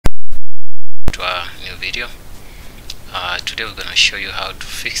to our new video. Today we're going to show you how to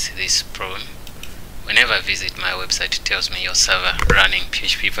fix this problem. Whenever I visit my website, it tells me your server running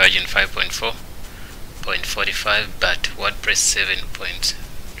PHP version 5.4.45, but WordPress 7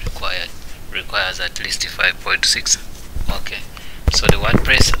 requires at least 5.6. Okay, so the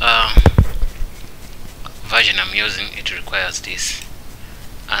WordPress version I'm using, it requires this,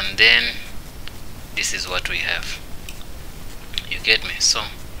 and then this is what we have. You get me? So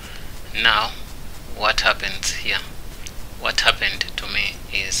now what happens here? What happened to me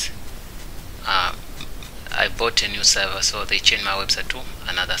is I bought a new server, so they changed my website to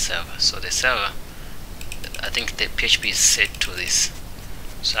another server. So the server, I think the PHP is set to this,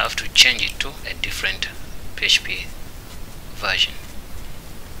 so I have to change it to a different PHP version.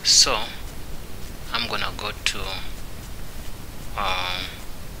 So I'm gonna go to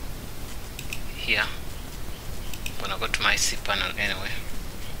here. I'm gonna go to my cPanel anyway,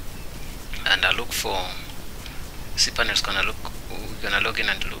 and I look for cPanel. Is gonna look. We're gonna log in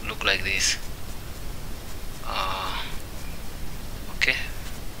and look like this. Okay,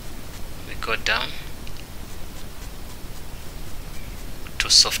 we go down to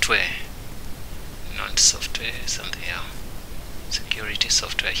software, not software, something else. Security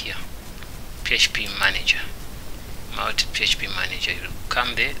software here. PHP manager. Multi PHP manager. You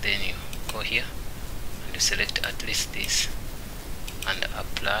come there, then you go here and you select at least this and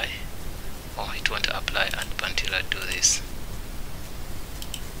apply. Oh, it won't apply until I do this.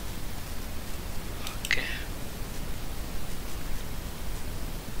 Okay,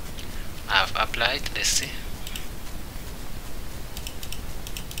 I've applied. Let's see.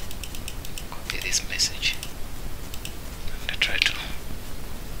 Copy this message and I try to.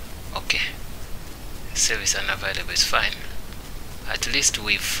 Okay, service unavailable is fine. At least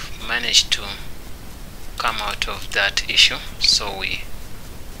we've managed to come out of that issue, so we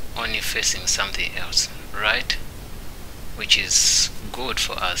only facing something else, right? Which is good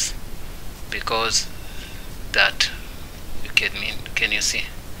for us, because that, can you see?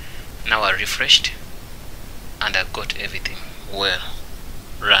 Now I refreshed and I got everything well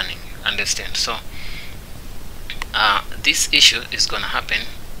running. Understand? So this issue is gonna happen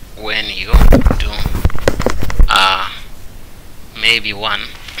when you do maybe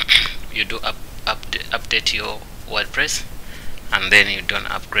you do update your WordPress, and then you don't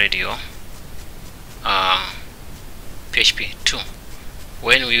upgrade your PHP 2.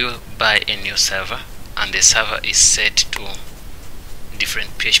 When you buy a new server and the server is set to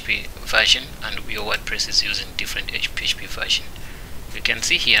different PHP version and your WordPress is using different PHP version, you can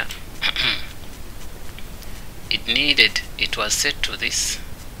see here it was set to this,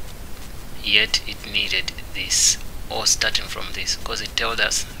 yet it needed this, or starting from this, because it tells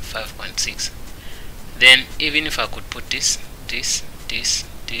us 5.6. Then even if I could put this,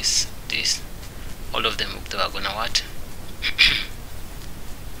 all of them, they are gonna what?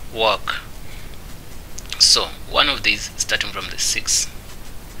 Work. So one of these starting from the 6,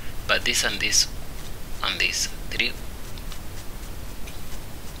 but this and this and this 3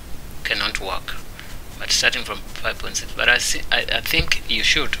 cannot work, but starting from 5.6. But I think you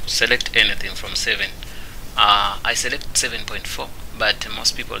should select anything from 7. I select 7.4, but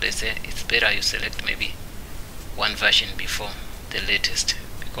most people, they say it's better you select maybe one version before the latest,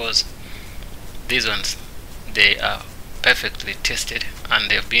 because these ones, they are perfectly tested and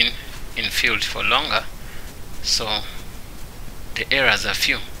they've been in field for longer, so the errors are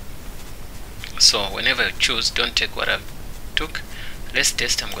few. So whenever you choose, don't take what I took. Let's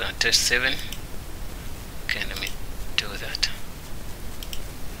test. I'm gonna test 7. Okay, let me do that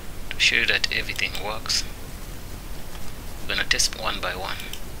to show you that everything works. We're gonna test one by one.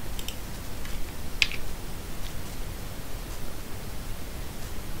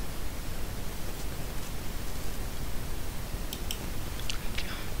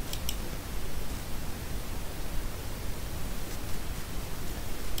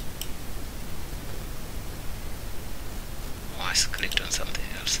 I clicked on something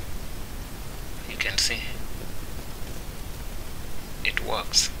else. You can see it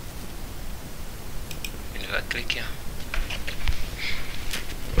works. When I click here,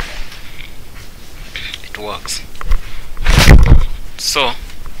 it works. So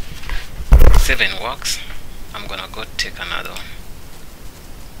 7 works. I'm gonna go take another one.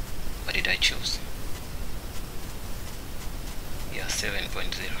 What did I choose? Yeah,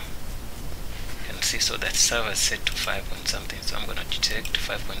 7.0. See, so that server is set to 5 point something, so I'm gonna check to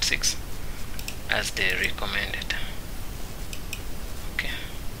 5.6 as they recommended. Okay,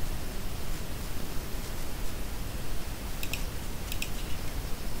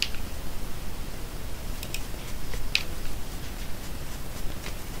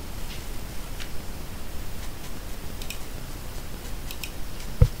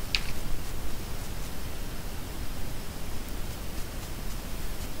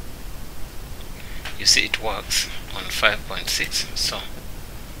 you see it works on 5.6, so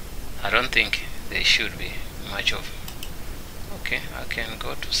I don't think there should be much of. Okay, I can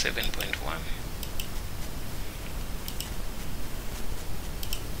go to 7.1.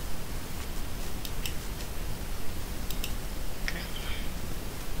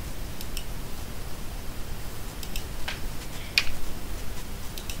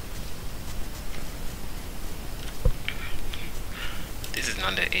 This is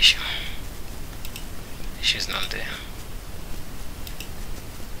not the issue. The issue is not there.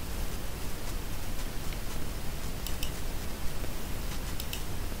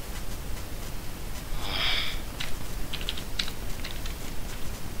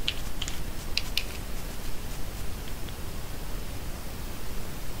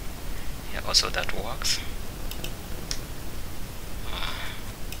 Yeah, also that works.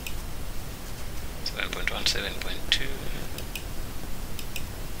 7.1, 7.2.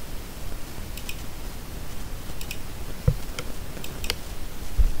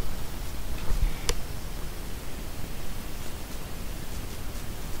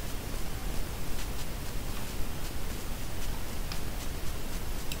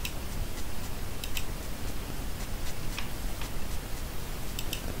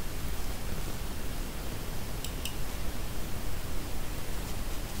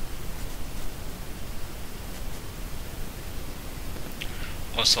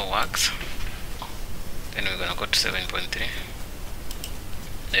 Also works. Then we're gonna go to 7.3.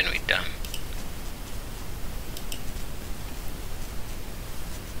 Then we're done.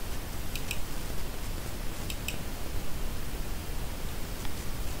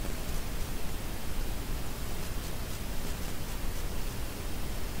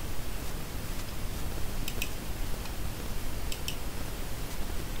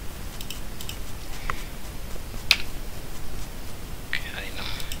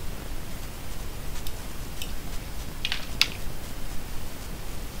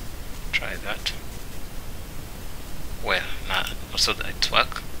 Try that. Well, now also that it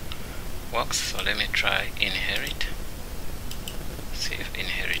works. So let me try inherit. See if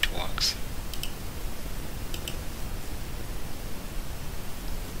inherit works.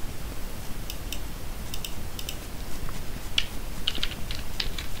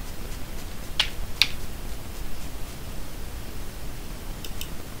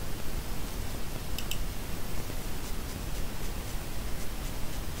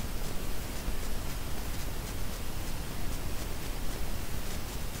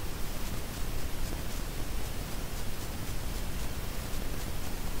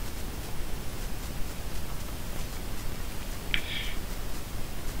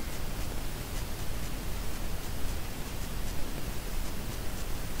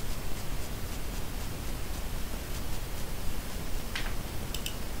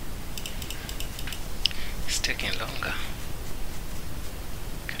 Taking longer.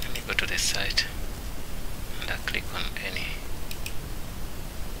 Okay, let me go to the site and I click on any.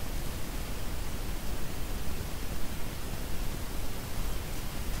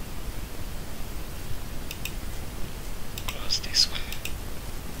 Close this one.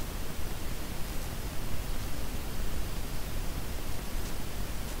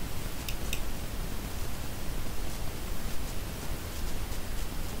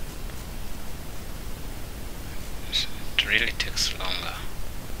 Really takes longer.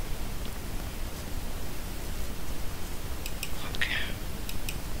 Okay,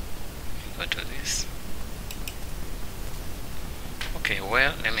 go to this. Okay,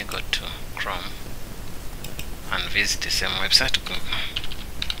 well, let me go to Chrome and visit the same website.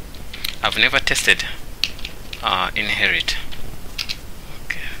 I've never tested inherit.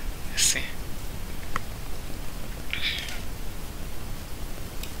 Okay, let's see.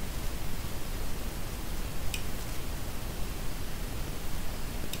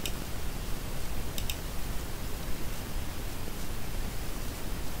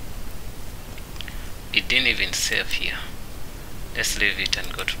 It didn't even save here. Let's leave it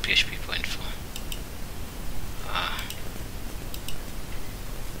and go to phpinfo.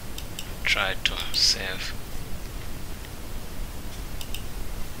 Try to save.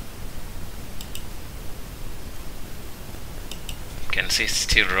 You can see it's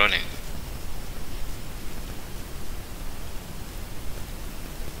still rolling.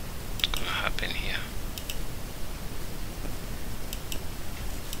 What's gonna happen here?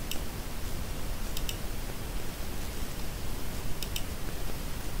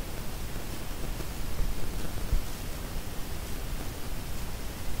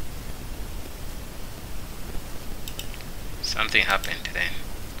 Something happened then.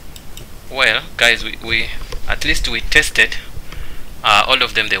 Well, guys, we at least we tested all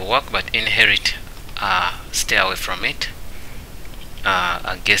of them. They work, but inherit stay away from it.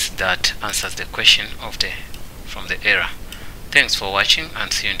 I guess that answers the question from the error. Thanks for watching,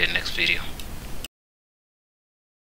 and see you in the next video.